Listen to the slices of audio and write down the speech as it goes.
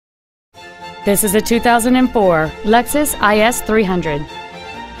This is a 2004 Lexus IS 300.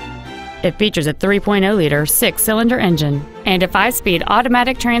 It features a 3.0-liter six-cylinder engine and a 5-speed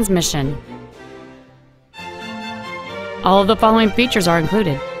automatic transmission. All of the following features are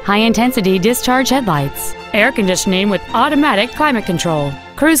included: high-intensity discharge headlights, air conditioning with automatic climate control,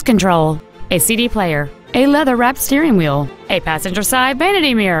 cruise control, a CD player, a leather-wrapped steering wheel, a passenger side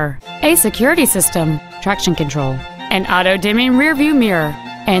vanity mirror, a security system, traction control, an auto-dimming rear-view mirror,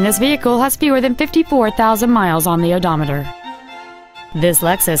 and this vehicle has fewer than 54,000 miles on the odometer. This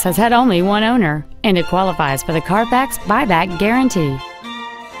Lexus has had only one owner, and it qualifies for the Carfax buyback guarantee.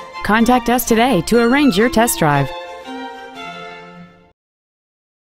 Contact us today to arrange your test drive.